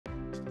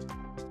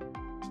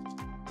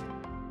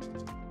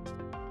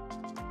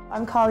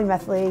I'm Carly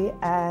Methley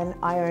and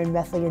I own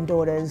Methley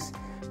Daughters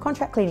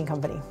contract cleaning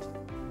company.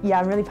 Yeah,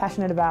 I'm really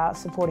passionate about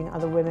supporting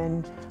other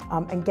women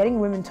and getting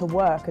women to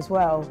work as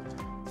well.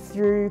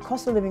 Through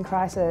cost of living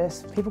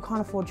crisis, people can't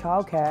afford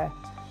childcare.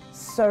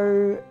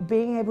 So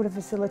being able to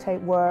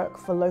facilitate work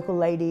for local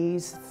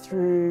ladies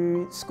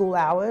through school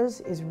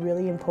hours is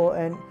really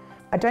important.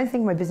 I don't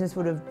think my business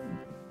could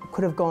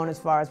have gone as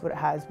far as what it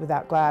has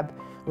without GLLaB,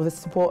 or the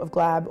support of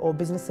GLLaB or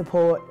business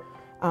support,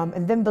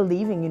 and then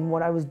believing in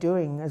what I was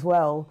doing as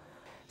well.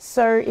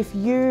 So if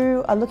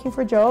you are looking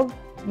for a job,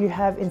 you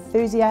have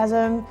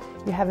enthusiasm,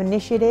 you have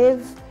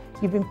initiative,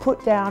 you've been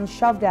put down,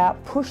 shoved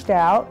out, pushed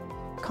out,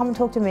 come and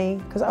talk to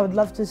me, because I would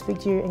love to speak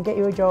to you and get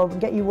you a job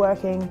and get you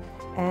working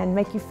and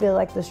make you feel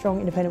like the strong,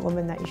 independent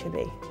woman that you should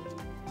be.